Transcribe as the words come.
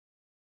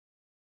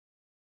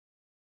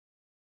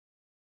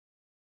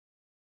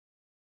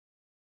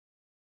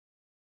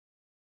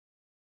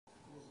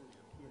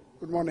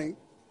Good morning.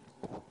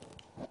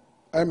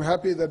 I'm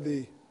happy that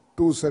the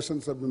two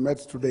sessions have been met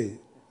today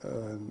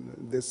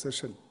in this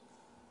session.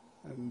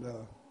 And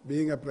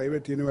being a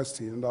private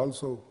university and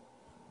also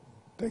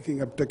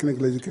taking up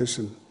technical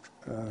education,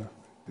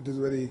 it is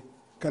very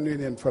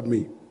convenient for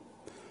me.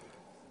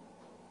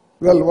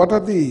 Well, what are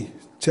the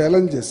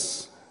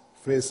challenges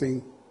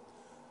facing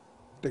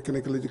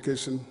technical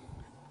education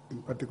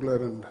in particular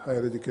and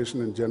higher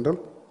education in general?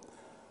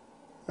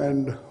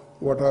 And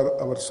what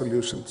are our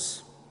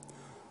solutions?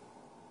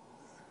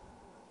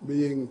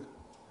 Being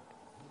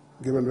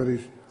given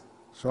very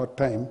short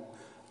time,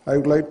 I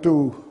would like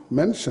to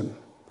mention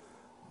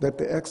that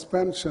the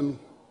expansion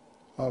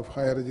of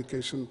higher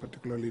education,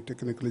 particularly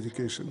technical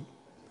education,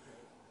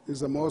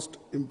 is the most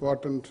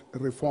important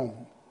reform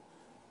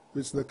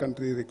which the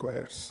country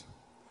requires.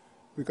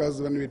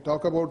 Because when we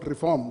talk about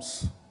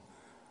reforms,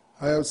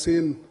 I have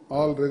seen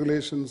all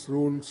regulations,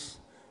 rules,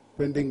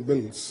 pending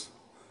bills.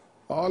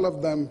 All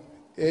of them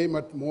aim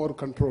at more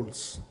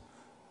controls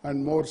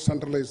and more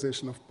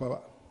centralization of power.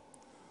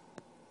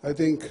 I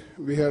think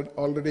we had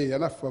already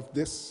enough of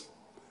this,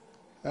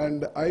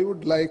 and I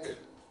would like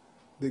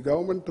the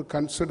government to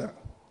consider,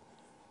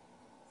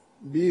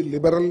 be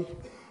liberal,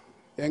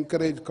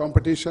 encourage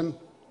competition,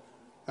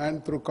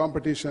 and through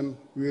competition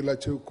we will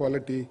achieve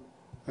quality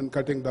and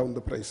cutting down the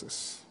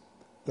prices.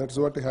 That's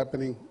what is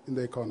happening in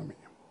the economy.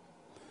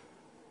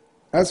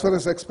 As far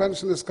as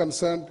expansion is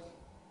concerned,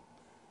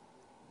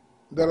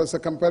 there was a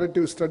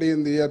comparative study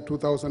in the year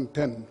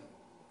 2010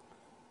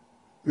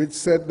 which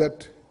said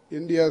that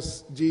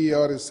India's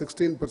GER is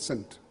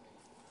 16%,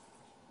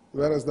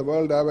 whereas the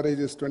world average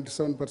is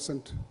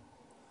 27%.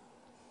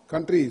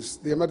 Countries,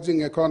 the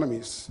emerging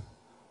economies,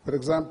 for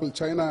example,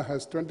 China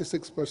has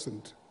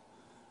 26%,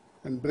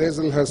 and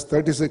Brazil has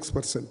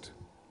 36%.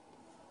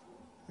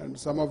 And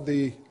some of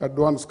the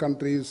advanced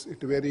countries, it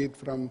varied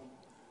from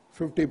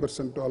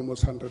 50% to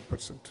almost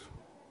 100%.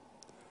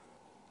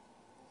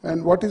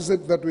 And what is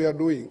it that we are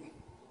doing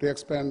to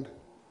expand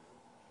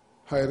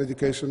higher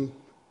education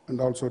and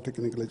also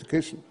technical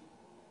education?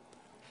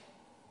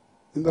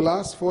 In the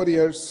last 4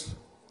 years,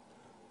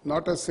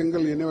 not a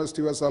single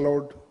university was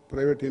allowed,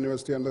 private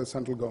university under the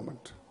central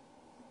government.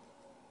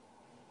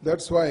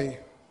 That's why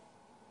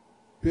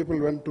people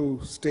went to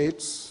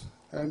states,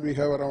 and we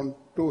have around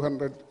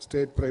 200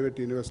 state private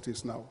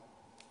universities now.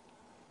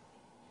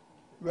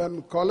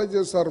 When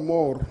colleges are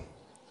more,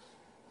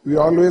 we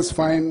always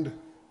find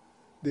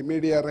the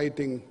media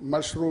writing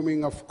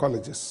mushrooming of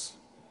colleges.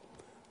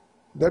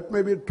 That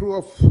may be true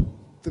of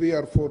 3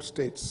 or 4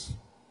 states.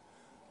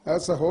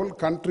 As a whole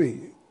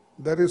country,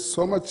 there is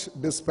so much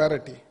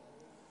disparity.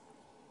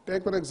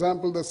 Take, for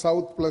example, the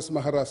South plus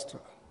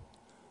Maharashtra.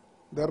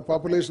 Their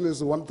population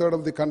is 1/3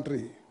 of the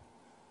country,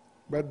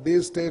 but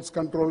these states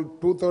control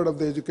 2/3 of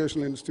the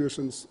educational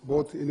institutions,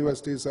 both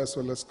universities as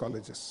well as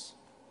colleges.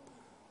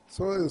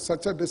 So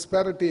such a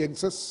disparity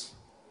exists,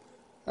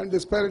 and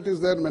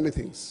disparities there are many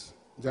things,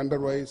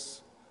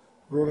 gender-wise,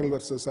 rural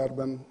versus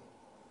urban,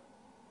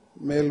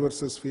 male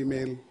versus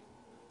female,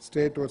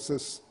 state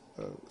versus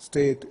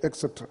state,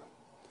 etc.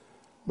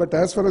 But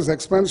as far as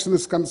expansion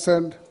is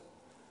concerned,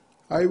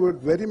 I would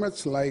very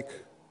much like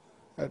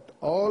that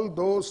all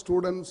those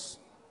students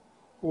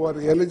who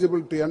are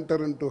eligible to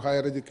enter into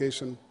higher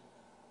education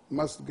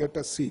must get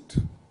a seat.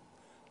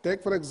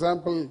 Take, for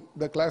example,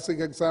 the classic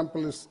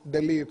example is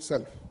Delhi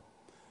itself.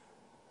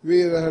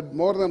 We had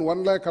more than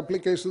 1 lakh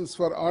applications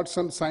for arts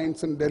and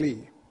science in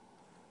Delhi,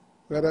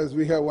 whereas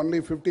we have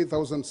only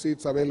 50,000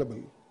 seats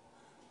available.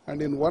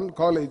 And in one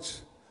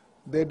college,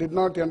 they did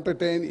not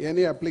entertain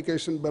any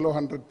application below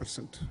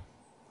 100%.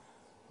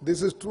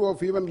 This is true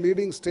of even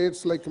leading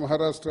states like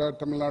Maharashtra,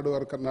 Tamil Nadu,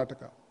 or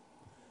Karnataka.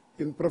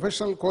 In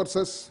professional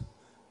courses,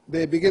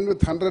 they begin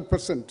with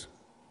 100%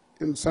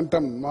 in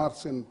centum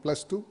marks in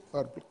 +2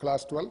 or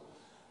class 12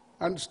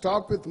 and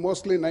stop with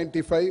mostly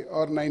 95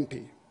 or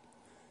 90.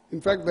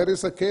 In fact, there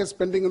is a case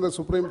pending in the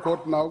Supreme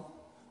Court now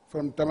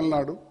from Tamil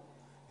Nadu.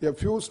 A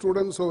few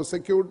students who have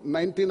secured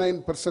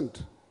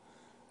 99%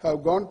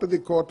 have gone to the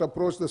court,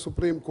 approached the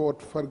Supreme Court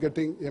for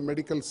getting a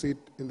medical seat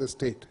in the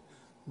state.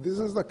 This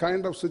is the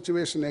kind of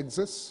situation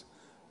exists,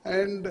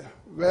 and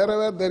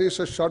wherever there is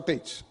a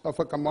shortage of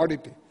a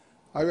commodity,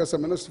 I was a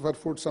minister for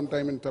food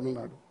sometime in Tamil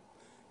Nadu.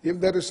 If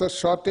there is a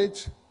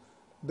shortage,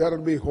 there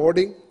will be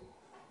hoarding,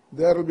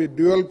 there will be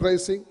dual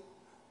pricing,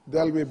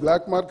 there will be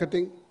black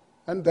marketing,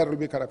 and there will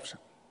be corruption.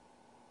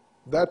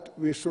 That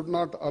we should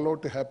not allow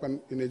to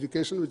happen in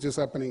education, which is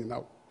happening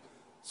now.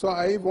 So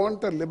I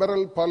want a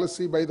liberal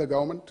policy by the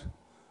government.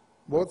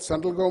 Both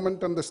central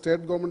government and the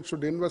state government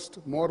should invest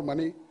more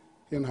money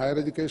in higher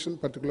education,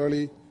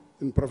 particularly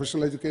in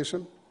professional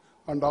education,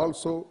 and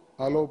also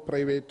allow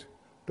private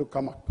to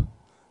come up.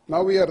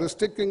 Now we are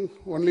restricting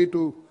only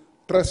to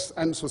trusts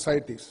and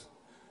societies.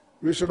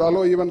 We should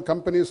allow even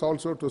companies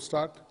also to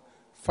start.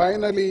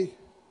 Finally,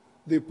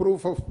 the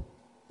proof of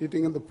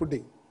eating in the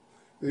pudding.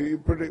 The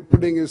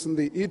pudding is in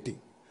the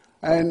eating.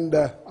 And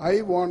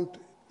I want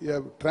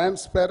a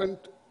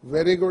transparent,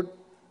 very good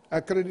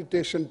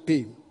accreditation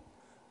team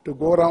to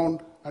go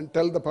around and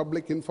tell the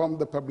public, inform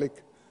the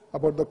public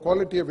about the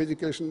quality of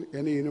education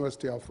any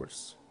university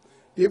offers.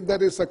 If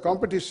there is a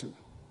competition,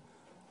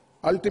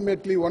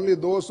 ultimately only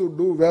those who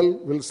do well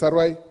will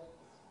survive,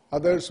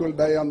 others will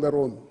die on their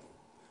own.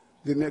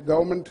 The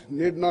government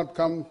need not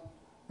come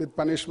with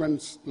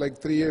punishments like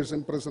 3 years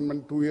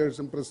imprisonment, 2 years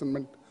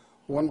imprisonment,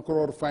 1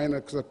 crore fine,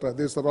 etc.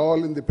 These are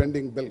all in the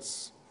pending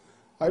bills.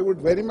 I would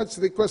very much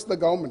request the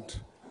government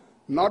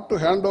not to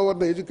hand over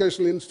the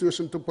educational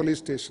institution to police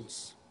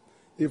stations.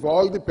 If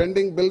all the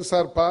pending bills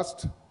are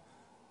passed,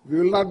 we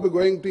will not be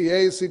going to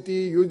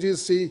AICT,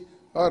 UGC,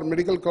 or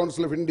Medical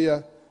Council of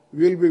India.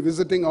 We will be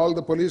visiting all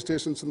the police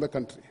stations in the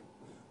country.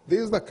 This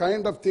is the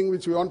kind of thing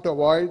which we want to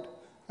avoid,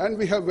 and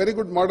we have very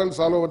good models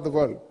all over the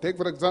world. Take,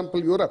 for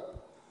example, Europe.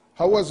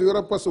 How was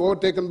Europe was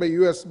overtaken by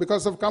US?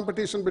 Because of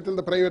competition between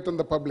the private and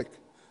the public.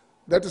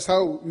 That is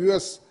how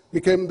US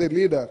became the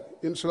leader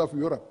instead of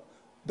Europe.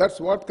 That's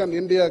what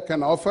India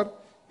can offer.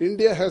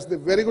 India has the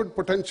very good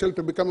potential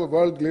to become a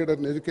world leader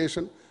in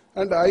education,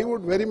 and I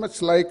would very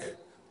much like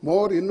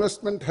more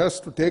investment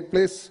has to take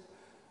place,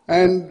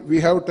 and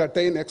we have to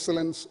attain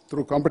excellence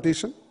through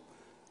competition.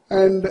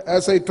 And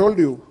as I told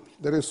you,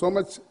 there is so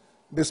much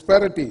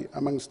disparity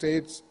among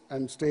states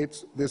and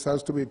states. This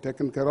has to be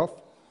taken care of.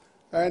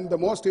 And the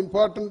most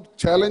important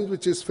challenge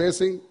which is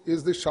facing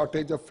is the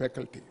shortage of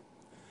faculty.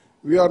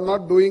 We are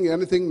not doing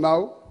anything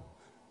now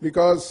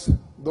because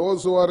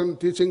those who are in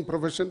teaching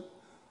profession,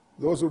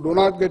 those who do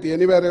not get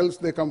anywhere else,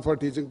 they come for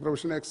teaching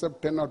profession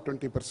except 10 or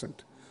 20%.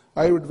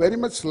 I would very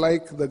much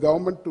like the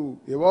government to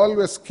evolve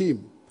a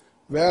scheme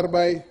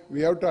whereby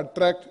we have to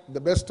attract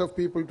the best of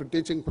people to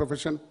teaching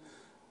profession.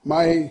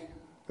 My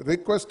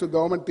request to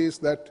government is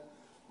that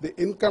the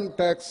income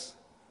tax,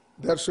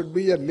 there should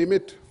be a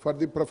limit for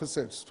the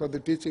professors, for the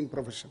teaching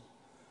profession.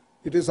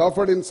 It is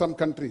offered in some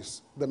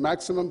countries. The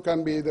maximum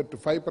can be either to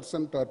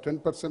 5% or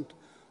 10%,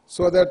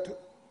 so that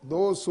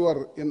those who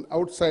are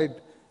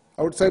outside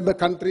the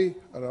country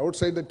or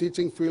outside the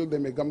teaching field, they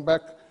may come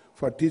back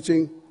for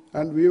teaching,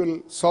 and we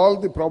will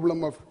solve the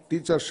problem of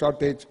teacher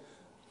shortage,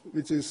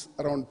 which is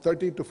around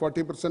 30 to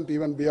 40%,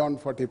 even beyond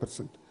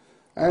 40%.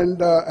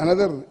 And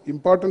another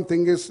important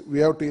thing is we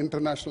have to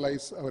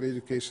internationalize our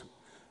education.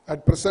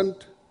 At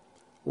present,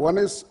 one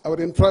is our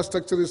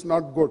infrastructure is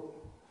not good.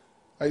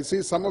 I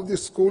see some of the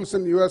schools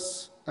in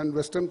US and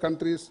Western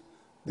countries,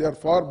 they are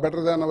far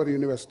better than our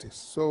universities.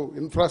 So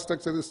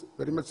infrastructure is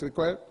very much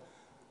required.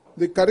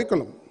 The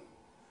curriculum,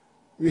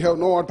 we have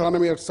no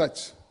autonomy as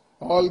such.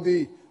 All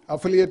the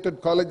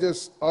affiliated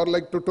colleges are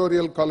like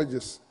tutorial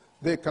colleges.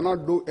 They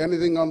cannot do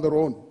anything on their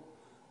own.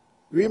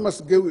 We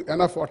must give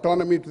enough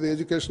autonomy to the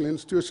educational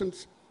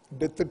institutions.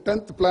 The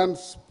 10th plan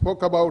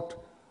spoke about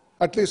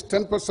at least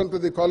 10%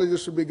 of the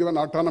colleges should be given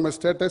autonomous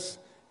status.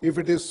 If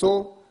it is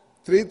so,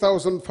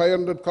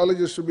 3,500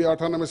 colleges should be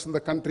autonomous in the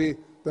country.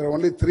 There are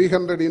only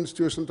 300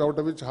 institutions, out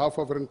of which half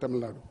are in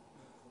Tamil Nadu.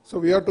 So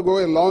we have to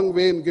go a long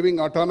way in giving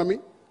autonomy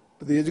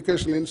to the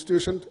educational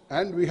institutions,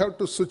 and we have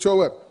to switch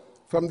over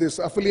from this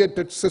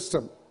affiliated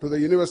system to the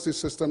university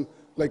system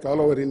like all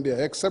over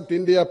India. Except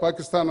India,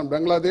 Pakistan, and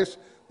Bangladesh,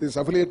 this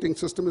affiliating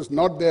system is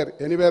not there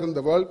anywhere in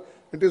the world.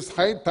 It is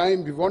high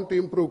time. We want to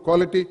improve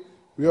quality.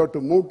 We have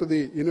to move to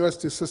the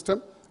university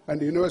system,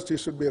 and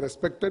universities should be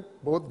respected,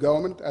 both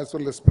government as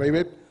well as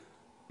private.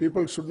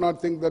 People should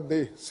not think that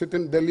they sit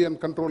in Delhi and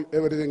control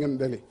everything in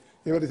Delhi,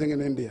 everything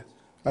in India.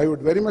 I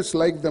would very much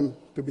like them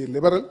to be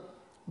liberal,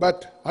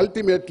 but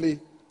ultimately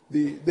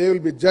they will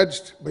be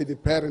judged by the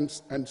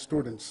parents and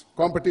students.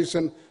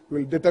 Competition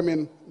will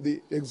determine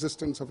the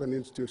existence of an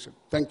institution.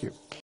 Thank you.